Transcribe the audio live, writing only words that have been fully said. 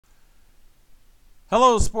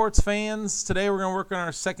Hello sports fans. Today we're going to work on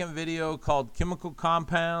our second video called Chemical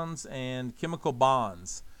Compounds and Chemical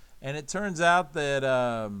Bonds. And it turns out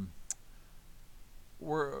that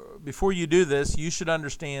before you do this, you should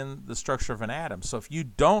understand the structure of an atom. So if you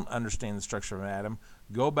don't understand the structure of an atom,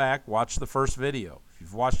 go back, watch the first video. If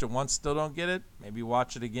you've watched it once, still don't get it, maybe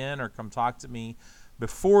watch it again or come talk to me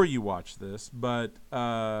before you watch this. But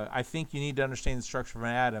I think you need to understand the structure of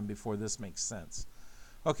an atom before this makes sense.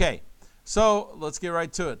 Okay. So let's get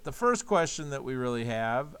right to it. The first question that we really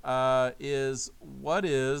have is, what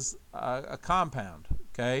is a compound?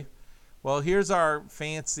 Okay. Well, here's our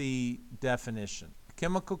fancy definition. A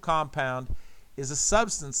chemical compound is a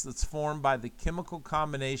substance that's formed by the chemical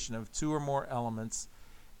combination of two or more elements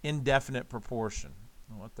in definite proportion.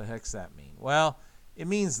 What the heck's that mean? Well, it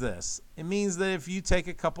means this. It means that if you take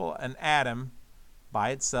an atom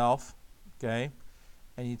by itself, okay,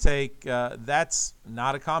 and you take, that's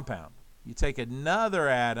not a compound. You take another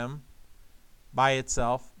atom by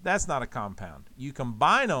itself, that's not a compound. You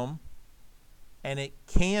combine them, and it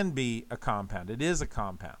can be a compound. It is a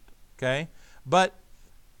compound, okay? But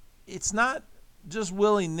it's not just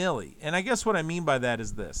willy-nilly. And I guess what I mean by that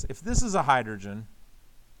is this. If this is a hydrogen,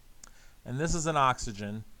 and this is an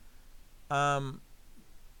oxygen, that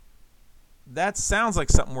sounds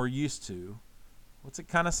like something we're used to. What's it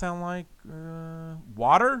kind of sound like?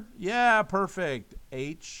 Water? Yeah, perfect.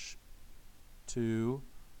 H2O.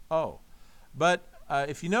 But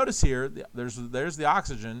if you notice here, there's the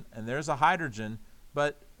oxygen and there's a hydrogen,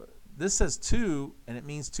 but this says 2 and it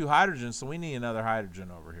means 2 hydrogens, so we need another hydrogen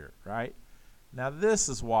over here, right? Now this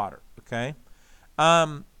is water, okay?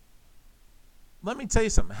 Let me tell you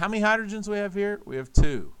something. How many hydrogens we have here? We have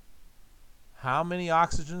 2. How many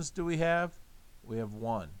oxygens do we have? We have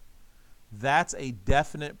 1. That's a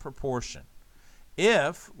definite proportion.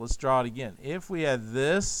 Let's draw it again. If we had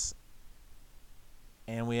this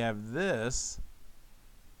and we have this,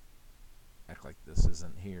 act like this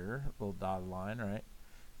isn't here, a little dotted line, right?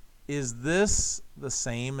 Is this the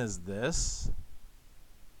same as this?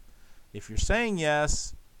 If you're saying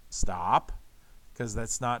yes, stop, because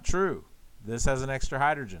that's not true. This has an extra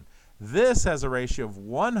hydrogen. This has a ratio of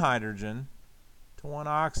 1 hydrogen to 1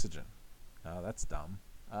 oxygen. Oh, that's dumb.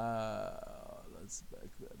 Let's back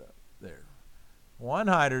that up. There. 1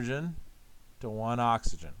 hydrogen to 1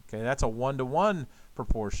 oxygen. Okay, that's a 1-to-1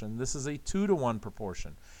 proportion. This is a 2-to-1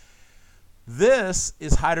 proportion. This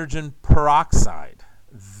is hydrogen peroxide.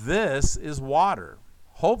 This is water.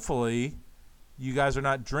 Hopefully, you guys are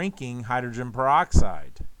not drinking hydrogen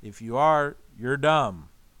peroxide. If you are, you're dumb.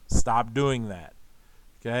 Stop doing that.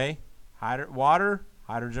 Okay? Water,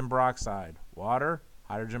 hydrogen peroxide. Water,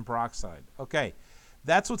 hydrogen peroxide. Okay.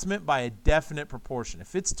 That's what's meant by a definite proportion.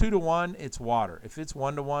 If it's 2-to-1, it's water. If it's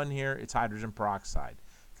 1-to-1 here, it's hydrogen peroxide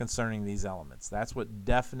concerning these elements. That's what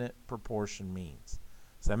definite proportion means.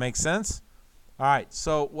 Does that make sense? All right,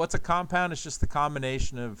 so what's a compound? It's just the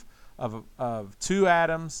combination of 2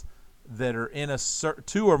 atoms that are in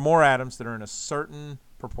 2 or more atoms that are in a certain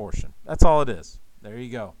proportion. That's all it is. There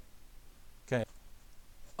you go. Okay.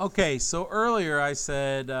 Okay, so earlier I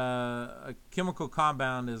said a chemical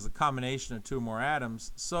compound is a combination of 2 or more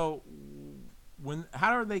atoms. So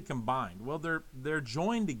how are they combined? Well, they're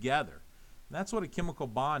joined together. And that's what a chemical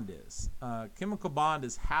bond is. Chemical bond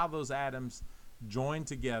is how those atoms join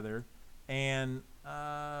together. And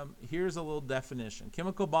here's a little definition.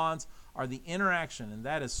 Chemical bonds are the interaction, and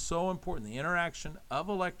that is so important, the interaction of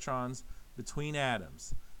electrons between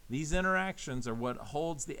atoms. These interactions are what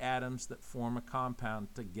holds the atoms that form a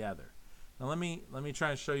compound together. Now let me try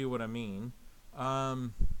and show you what I mean.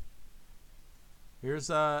 Here's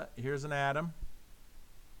an atom,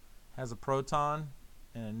 has a proton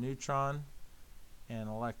and a neutron and an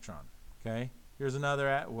electron. Okay. Here's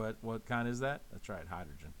another what kind is that? That's right,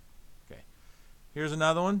 hydrogen. Okay. Here's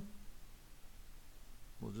another one.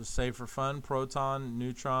 We'll just say for fun, proton,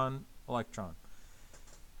 neutron, electron.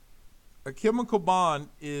 A chemical bond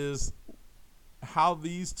is how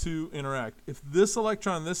these two interact. If this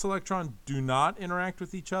electron and this electron do not interact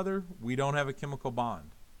with each other, we don't have a chemical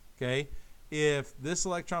bond. Okay? If this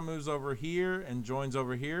electron moves over here and joins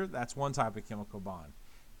over here, that's one type of chemical bond.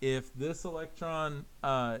 If this electron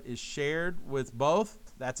is shared with both,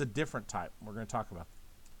 that's a different type. We're going to talk about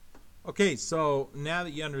that. Okay, so now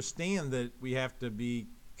that you understand that we have to be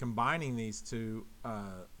combining these two,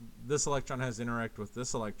 this electron has to interact with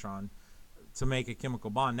this electron to make a chemical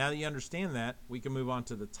bond. Now that you understand that, we can move on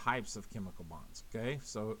to the types of chemical bonds. Okay,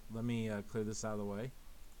 so let me clear this out of the way.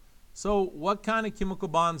 So what kind of chemical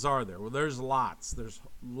bonds are there? Well, there's lots. There's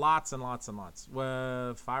lots and lots and lots.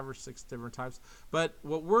 Well, 5 or 6 different types. But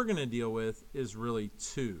what we're going to deal with is really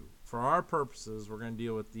 2. for our purposes, we're going to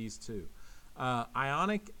deal with these two.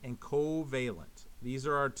 Ionic and covalent. These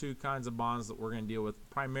are our two kinds of bonds that we're going to deal with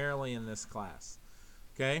primarily in this class.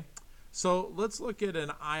 Okay, so let's look at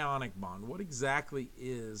an ionic bond. What exactly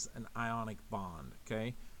is an ionic bond?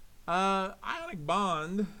 Okay, ionic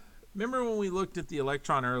bond, remember when we looked at the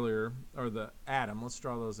electron earlier, or the atom? Let's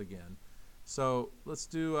draw those again. So let's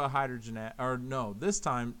do a hydrogen, or no, this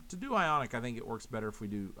time to do ionic, I think it works better if we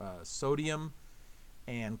do sodium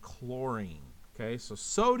and chlorine. Okay, so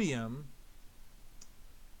sodium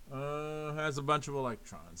has a bunch of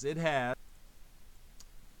electrons.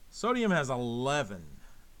 Sodium has 11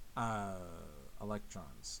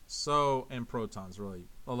 electrons, so, and protons, really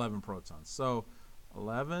 11 protons. So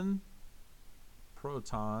 11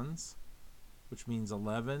 protons, which means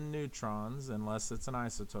 11 neutrons, unless it's an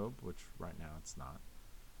isotope, which right now it's not.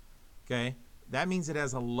 Okay, that means it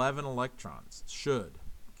has 11 electrons, should.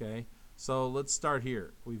 Okay, so let's start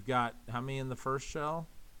here. We've got how many in the first shell?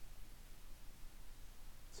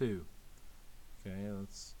 2. Okay,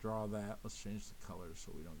 let's draw that. Let's change the colors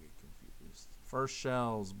so we don't get confused. First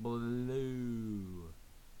shell's blue.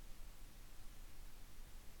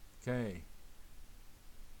 Okay.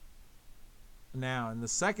 Now, in the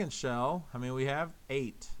second shell, how many we have?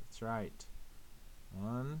 8. That's right.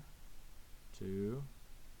 1, 2,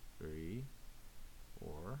 3,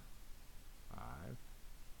 4, 5,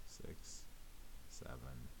 6, 7,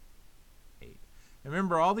 8. And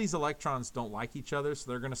remember, all these electrons don't like each other, so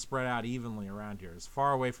they're going to spread out evenly around here, as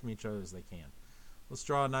far away from each other as they can. Let's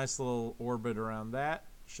draw a nice little orbit around that.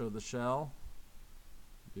 Show the shell.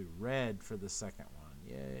 Do red for the second one.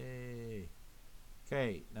 Yay.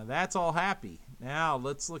 Okay, now that's all happy. Now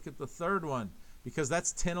let's look at the third one. Because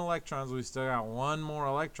that's 10 electrons, we still got one more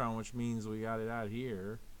electron, which means we got it out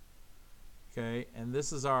here. Okay, and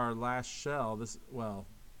this is our last shell.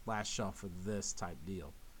 Last shell for this type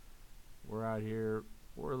deal. We're out here,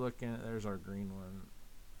 we're looking at, there's our green one.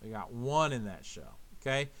 We got 1 in that shell.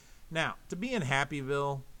 Okay, now to be in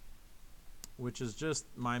Happyville, which is just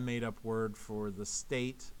my made-up word for the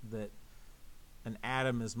state that an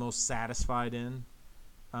atom is most satisfied in,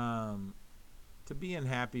 to be in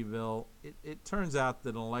Happyville, it turns out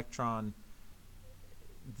that an electron,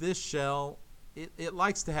 this shell, it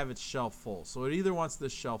likes to have its shell full. So it either wants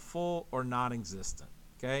this shell full or non-existent.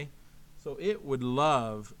 Okay, so it would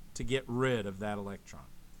love to get rid of that electron.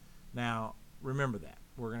 Now remember that.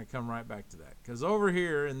 We're going to come right back to that, because over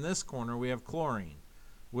here in this corner we have chlorine,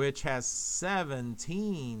 which has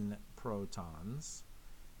 17 protons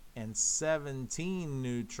and 17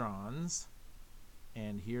 neutrons,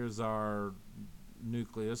 and here's our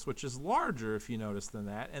nucleus, which is larger, if you notice, than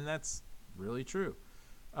that, and that's really true.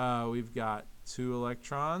 We've got 2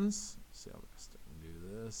 electrons. Let's see how best I can do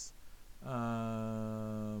this.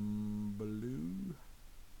 Blue.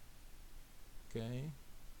 Okay.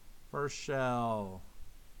 First shell.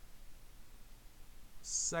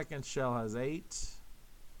 Second shell has 8. 3,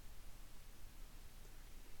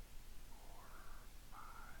 4, 5,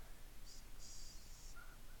 6,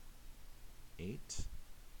 7, 8.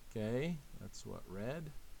 Okay, that's what,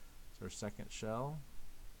 red. It's our second shell.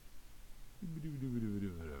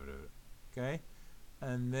 Okay,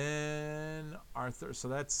 and then our third, so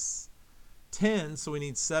that's 10, so we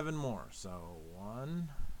need 7 more. So 1,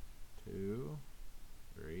 2,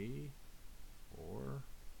 3, 4,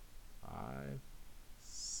 5,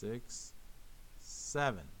 6,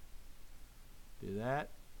 7. Do that.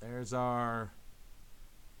 There's our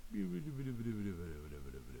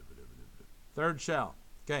third shell.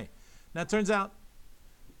 Okay, now it turns out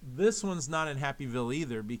this one's not in Happyville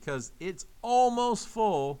either, because it's almost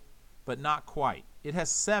full, but not quite. It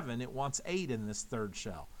has 7. It wants 8 in this third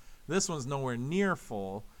shell. This one's nowhere near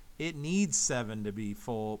full. It needs 7 to be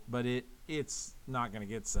full, but it's not going to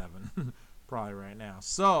get 7 probably right now.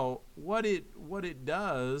 So what it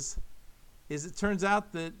does is it turns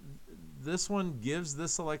out that this one gives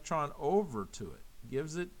this electron over to it,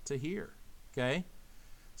 gives it to here. Okay,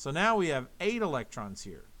 so now we have 8 electrons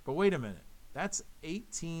here. But wait a minute, that's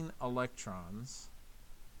 18 electrons,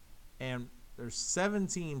 and there's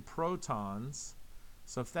 17 protons.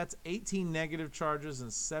 So if that's 18 negative charges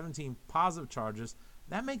and 17 positive charges,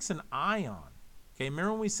 that makes an ion. Okay,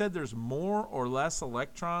 remember when we said there's more or less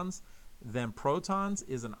electrons than protons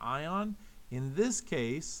is an ion? In this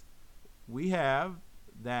case, we have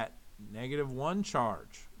that -1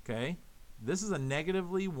 charge. Okay, this is a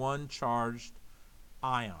negatively 1 charged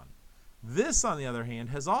ion. This, on the other hand,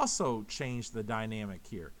 has also changed the dynamic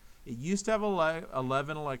here. It used to have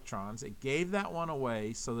 11 electrons. It gave that one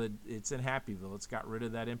away so that it's in Happyville. It's got rid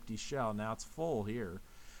of that empty shell. Now it's full here.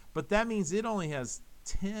 But that means it only has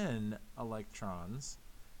 10 electrons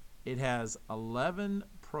it has 11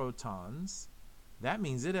 protons. That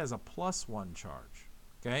means it has a +1 charge.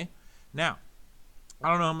 Okay? Now, I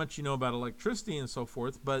don't know how much you know about electricity and so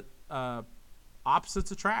forth, but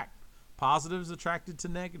opposites attract. Positives attracted to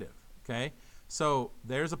negative. Okay? So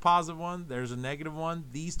there's a positive one, there's a negative one.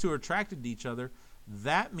 These two are attracted to each other.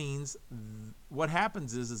 That means what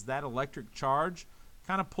happens is that electric charge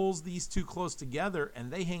kind of pulls these two close together, and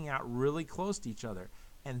they hang out really close to each other.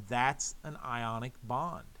 And that's an ionic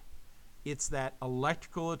bond. It's that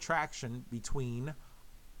electrical attraction between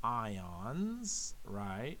ions,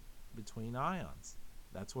 right? Between ions.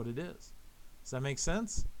 That's what it is. Does that make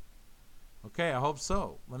sense? Okay, I hope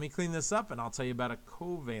so. Let me clean this up, and I'll tell you about a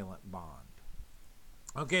covalent bond.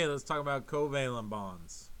 Okay, let's talk about covalent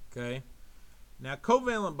bonds. Okay, now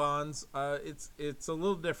covalent bonds, it's a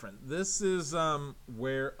little different. This is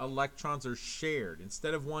where electrons are shared.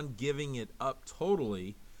 Instead of one giving it up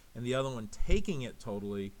totally and the other one taking it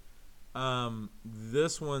totally,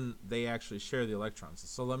 this one they actually share the electrons.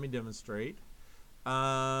 So let me demonstrate.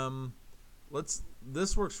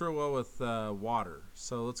 This works real well with water.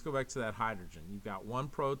 So let's go back to that hydrogen. You've got one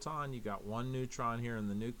proton, you've got one neutron here in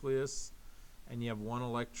the nucleus, and you have one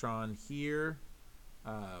electron here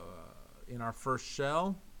in our first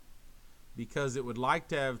shell. Because it would like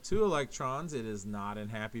to have 2 electrons, it is not in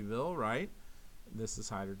Happyville, right? This is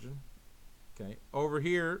hydrogen. Okay. Over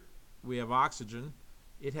here, we have oxygen.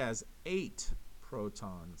 It has 8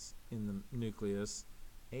 protons in the nucleus,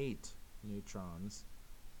 8 neutrons.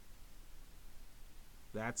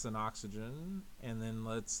 That's an oxygen. And then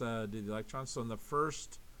let's do the electrons. So in the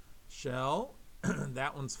first shell,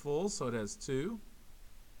 that one's full, so it has 2.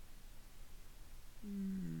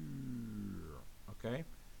 Okay.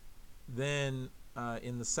 Then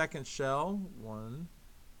in the second shell, 1,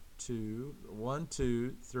 2,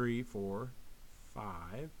 3, 4,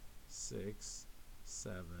 5, 6,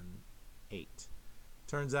 7, 8.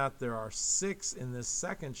 Turns out there are 6 in this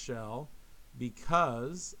second shell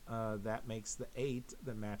because that makes the 8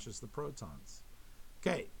 that matches the protons.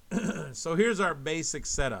 Okay, so here's our basic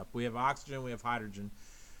setup. We have oxygen, we have hydrogen.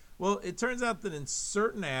 Well, it turns out that in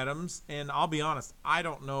certain atoms, and I'll be honest, I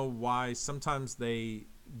don't know why sometimes they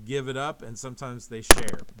give it up and sometimes they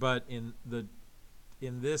share, but in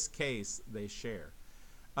this case they share.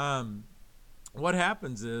 What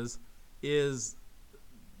happens is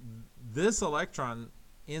this electron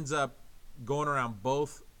ends up going around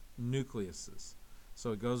both nucleuses.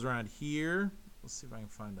 So it goes around here. Let's see if I can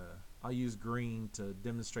find I'll use green to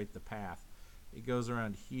demonstrate the path. It goes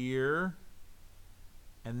around here,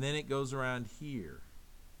 and then it goes around here,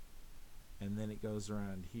 and then it goes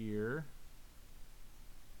around here,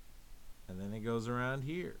 and then it goes around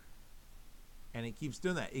here, and it keeps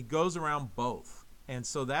doing that. It goes around both, and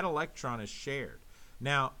so that electron is shared.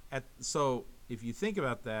 Now, so if you think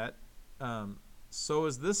about that, so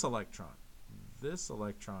is this electron. This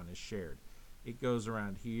electron is shared. It goes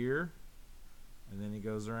around here, and then it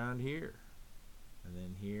goes around here, and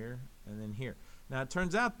then here, and then here. Now, it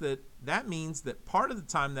turns out that means that part of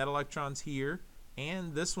the time that electron's here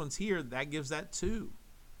and this one's here, that gives that 2.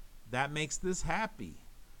 That makes this happy.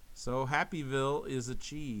 So Happyville is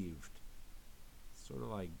achieved. Sort of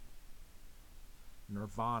like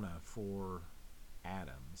nirvana for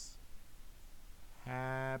atoms.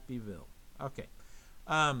 Happyville. Okay.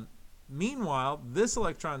 Meanwhile, this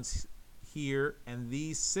electron's here and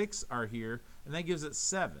these 6 are here, and that gives it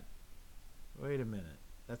 7. Wait a minute.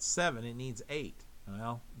 That's 7. It needs 8.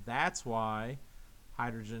 Well, that's why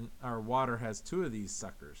hydrogen or water has 2 of these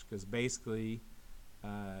suckers, because basically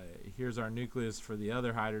here's our nucleus for the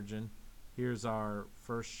other hydrogen. Here's our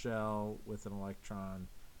first shell with an electron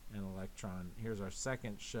and electron. Here's our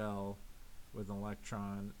second shell with an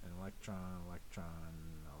electron, and electron, electron,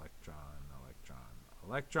 electron, electron,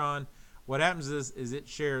 electron. What happens is it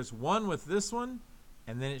shares 1 with this one,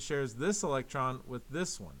 and then it shares this electron with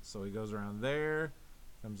this one. So it goes around there,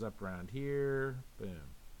 comes up around here,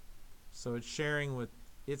 boom. So it's sharing with,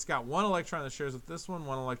 it's got 1 electron that shares with this one,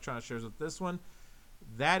 1 electron that shares with this one.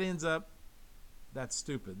 That ends up, that's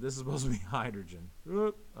stupid. This is supposed to be hydrogen.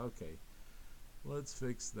 Oop, okay, let's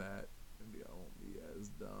fix that. Maybe I won't be as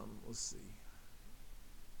dumb. Let's see.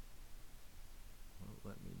 Well,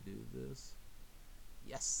 let me do this.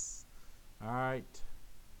 Yes. All right.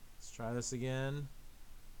 Let's try this again.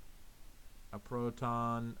 A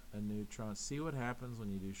proton, a neutron. See what happens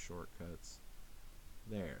when you do shortcuts.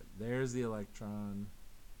 There's the electron.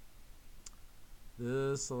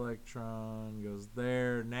 This electron goes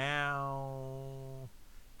there. Now,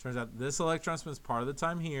 turns out this electron spends part of the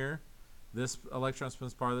time here. This electron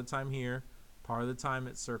spends part of the time here. Part of the time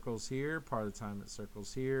it circles here. Part of the time it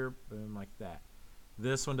circles here. Boom, like that.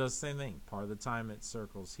 This one does the same thing. Part of the time it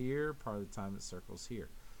circles here, part of the time it circles here.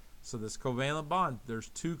 So this covalent bond, there's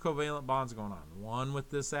two covalent bonds going on. One with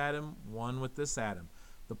this atom, one with this atom.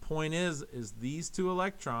 The point is these two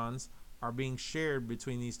electrons are being shared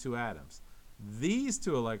between these two atoms. These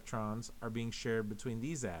two electrons are being shared between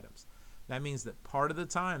these atoms. That means that part of the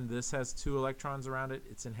time this has 2 electrons around it,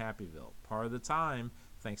 it's in Happyville. Part of the time,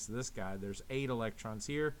 thanks to this guy, there's 8 electrons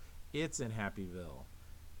here, it's in Happyville.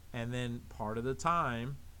 And then part of the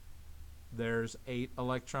time, there's 8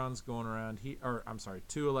 electrons going around here, or I'm sorry,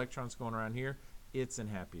 2 electrons going around here, it's in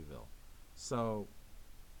Happyville. So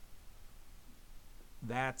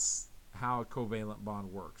that's how a covalent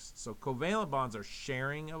bond works. So covalent bonds are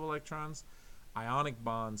sharing of electrons. Ionic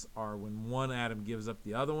bonds are when one atom gives up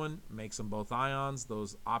the other one, makes them both ions.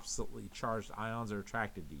 Those oppositely charged ions are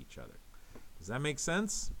attracted to each other. Does that make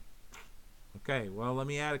sense? Okay, well, let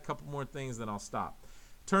me add a couple more things, then I'll stop.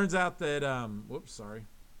 Turns out that,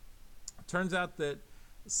 Turns out that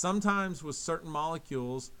sometimes with certain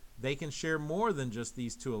molecules, they can share more than just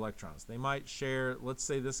these 2 electrons. They might share, let's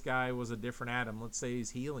say this guy was a different atom. Let's say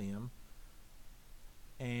he's helium.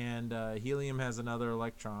 And helium has another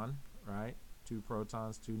electron, right? 2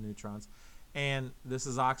 protons, 2 neutrons. And this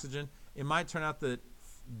is oxygen. It might turn out that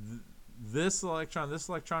this electron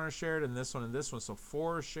are shared, and this one and this one. So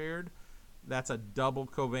 4 are shared. That's a double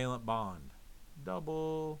covalent bond.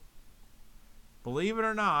 Double. Believe it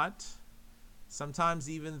or not, sometimes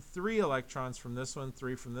even 3 electrons from this one,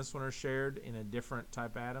 3 from this one are shared in a different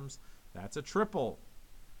type atoms. That's a triple.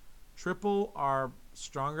 Triple are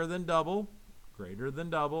stronger than double, greater than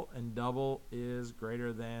double, and double is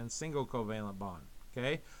greater than single covalent bond.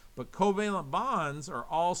 Okay? But covalent bonds are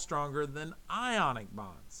all stronger than ionic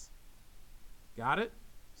bonds. Got it?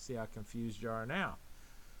 See how confused you are now.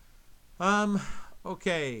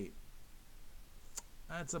 Okay.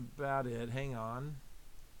 That's about it. Hang on.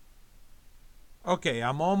 Okay,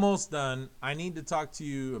 I'm almost done. I need to talk to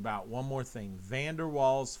you about one more thing. Van der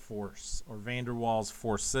Waals force, or Van der Waals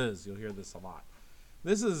forces. You'll hear this a lot.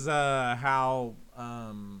 This is how,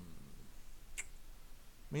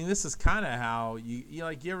 this is kind of how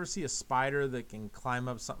you ever see a spider that can climb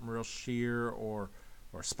up something real sheer, or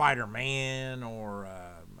Spider-Man, or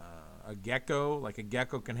a gecko, like a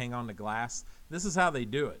gecko can hang on to glass. This is how they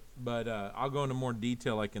do it, but I'll go into more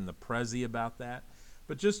detail like in the Prezi about that.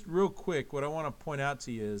 But just real quick, what I want to point out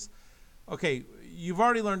to you is, okay, you've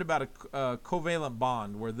already learned about a covalent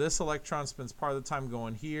bond where this electron spends part of the time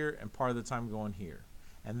going here and part of the time going here.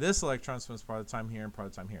 And this electron spends part of the time here and part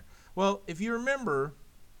of the time here. Well, if you remember,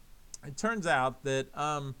 it turns out that,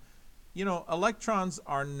 electrons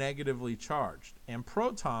are negatively charged and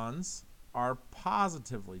protons are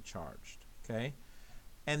positively charged, okay?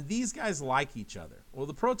 And these guys like each other. Well,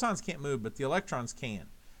 the protons can't move, but the electrons can.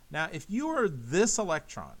 Now, if you were this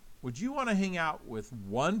electron, would you want to hang out with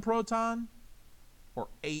 1 proton or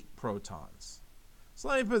 8 protons? So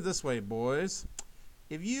let me put it this way, boys.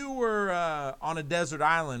 If you were on a desert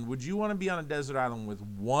island, would you want to be on a desert island with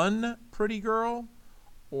 1 pretty girl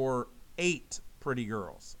or 8 pretty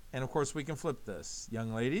girls? And, of course, we can flip this.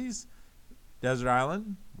 Young ladies, desert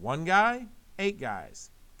island, 1 guy, 8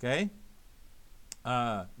 guys, okay?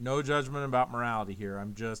 No judgment about morality here.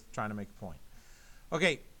 I'm just trying to make a point.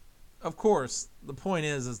 Okay. Of course, the point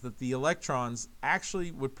is that the electrons actually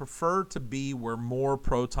would prefer to be where more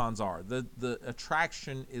protons are. The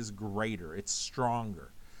attraction is greater. It's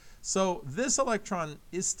stronger. So this electron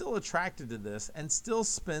is still attracted to this and still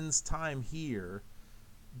spends time here,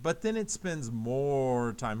 but then it spends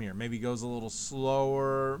more time here. Maybe goes a little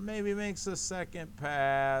slower, maybe makes a second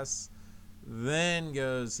pass, then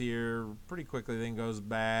goes here pretty quickly, then goes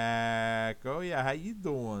back. Oh, yeah, how you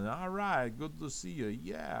doing? All right, good to see you.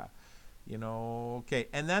 Yeah. Okay,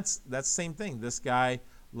 and that's the same thing. This guy,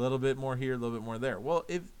 a little bit more here, a little bit more there. Well,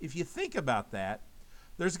 if you think about that,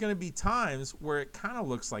 there's going to be times where it kind of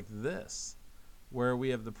looks like this, where we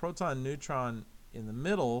have the proton neutron in the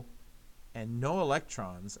middle and no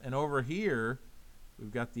electrons, and over here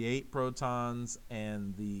we've got the 8 protons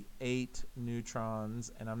and the 8 neutrons,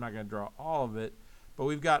 and I'm not going to draw all of it, but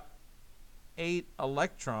we've got 8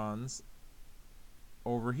 electrons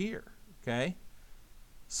over here, okay?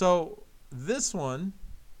 So this one,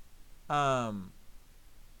 if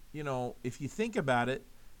you think about it,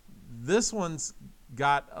 this one's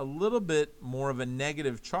got a little bit more of a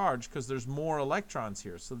negative charge because there's more electrons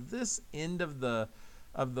here. So this end of the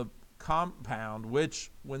compound,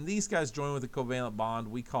 which when these guys join with a covalent bond,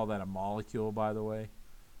 we call that a molecule, by the way.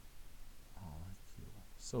 Molecule.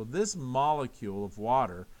 So this molecule of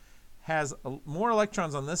water has more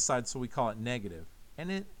electrons on this side, so we call it negative.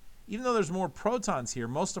 And even though there's more protons here,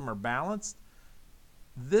 most of them are balanced,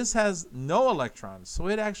 This has no electrons, so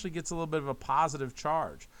it actually gets a little bit of a positive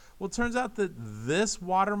charge. Well, it turns out that this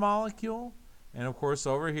water molecule, and of course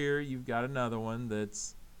over here you've got another one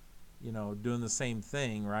that's, doing the same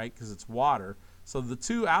thing, right? Because it's water. So the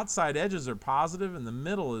two outside edges are positive and the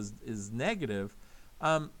middle is negative.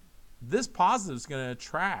 This positive is going to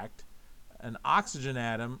attract an oxygen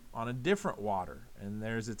atom on a different water. And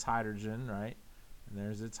there's its hydrogen, right? And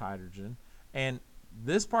there's its hydrogen. And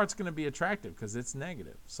this part's going to be attractive because it's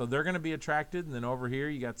negative. So they're going to be attracted. And then over here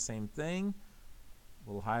you got the same thing.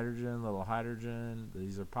 Little hydrogen, little hydrogen.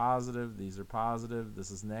 These are positive. These are positive. This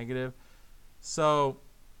is negative. So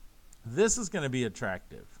this is going to be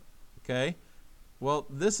attractive. Okay? Well,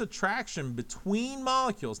 this attraction between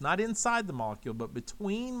molecules, not inside the molecule, but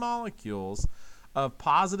between molecules of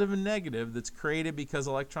positive and negative that's created because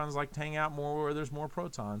electrons like to hang out more where there's more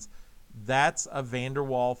protons, that's a van der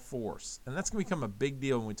Waals force. And that's going to become a big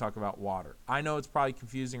deal when we talk about water. I know it's probably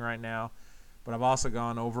confusing right now, but I've also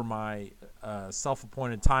gone over my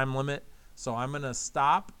self-appointed time limit. So I'm going to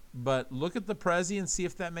stop, but look at the Prezi and see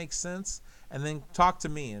if that makes sense, and then talk to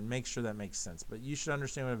me and make sure that makes sense. But you should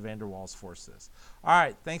understand what a van der Waals force is. All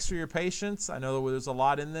right, thanks for your patience. I know there's a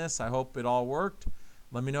lot in this. I hope it all worked.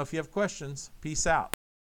 Let me know if you have questions. Peace out.